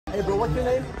Hey, bro, what's your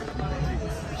name?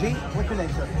 G? What's your name,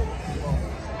 sir?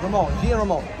 Ramon. G and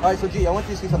Ramon. All right, so G, I want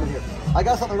you to see something here. I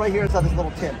got something right here inside this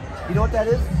little tin. You know what that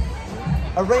is?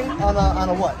 A ring on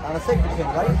a what? On a safety pin,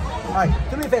 right? All right,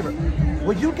 do me a favor.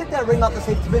 Would you get that ring off the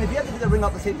safety pin? If you had to get that ring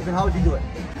off the safety pin, how would you do it?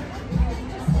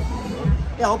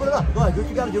 Yeah, open it up. Go ahead, do what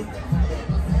you gotta do.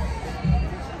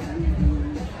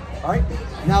 All right,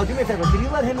 now do me a favor. Can you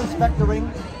let him inspect the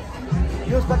ring?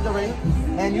 You inspect the ring,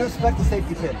 and you inspect the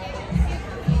safety pin.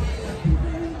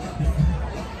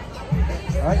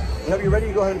 All right, whenever you're ready,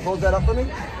 you go ahead and close that up for me.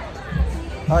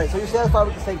 All right, so you're satisfied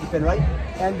with the safety pin, right?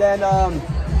 And then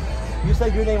you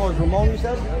said your name was Ramon, you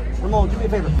said? Ramon, do me a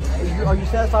favor. Are you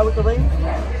satisfied with the ring?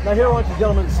 Now here I want you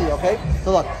gentlemen to see, okay?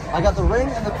 So look, I got the ring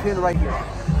and the pin right here.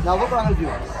 Now look what I'm gonna do.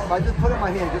 If I just put it in my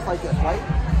hand just like this, right?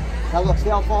 Now look, see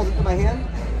how it falls into my hand?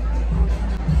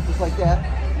 Just like that,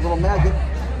 a little magic.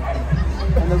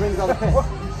 And the ring's on the pin.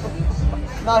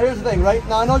 Now here's the thing, right?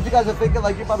 Now I know what you guys are thinking,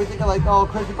 like you're probably thinking like, oh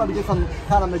Chris, you probably did some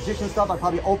kind of magician stuff. I'd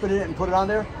probably open it and put it on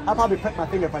there. I'd probably prick my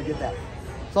finger if I did that.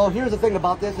 So here's the thing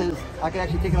about this is I can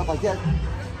actually take it up like this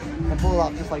and pull it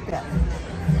off just like that.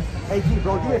 Hey G,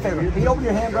 bro, do me a favor. Can you open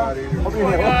your hand, bro? Open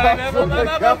your hand.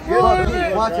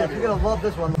 Watch it. You're gonna love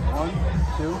this one. 1,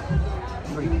 2,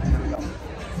 3. Here we go.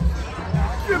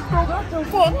 Get the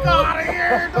fuck out of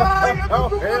here,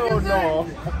 dog! Hell no!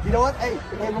 You know what? Hey,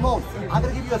 Ramon, I'm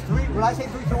gonna give you a 3. When I say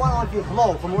 3, 2, 1, I want you to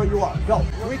blow from where you are. Go.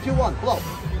 3, 2, 1, blow.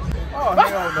 Oh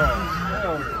hell no!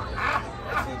 Hell no!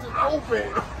 That shit just open.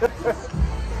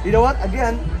 You know what?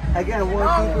 Again, 1, 2,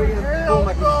 3, and boom,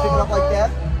 I can pick it up like that.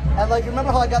 And like,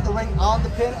 remember how I got the ring on the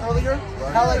pin earlier?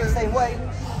 Kind of like the same way.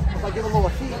 If I give it a little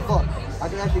heat, look, I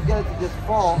can actually get it to just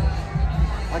fall.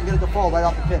 I can get it to fall right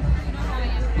off the pin.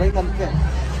 Ring on the pin.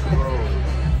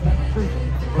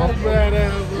 That's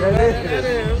badass. Yeah, it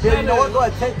is. Yeah, you know what? Go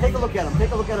ahead, take a look at him.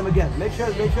 Take a look at him again. Make sure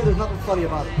there's nothing funny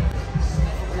about it.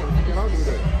 I'll do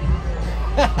that.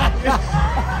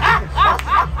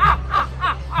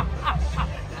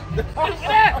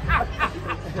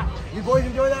 You boys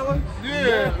enjoy that one?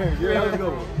 Yeah. That was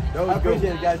good. I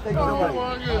appreciate it, guys. Thank you so much. Oh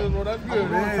my goodness, well, that's good.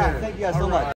 Thank you guys so much.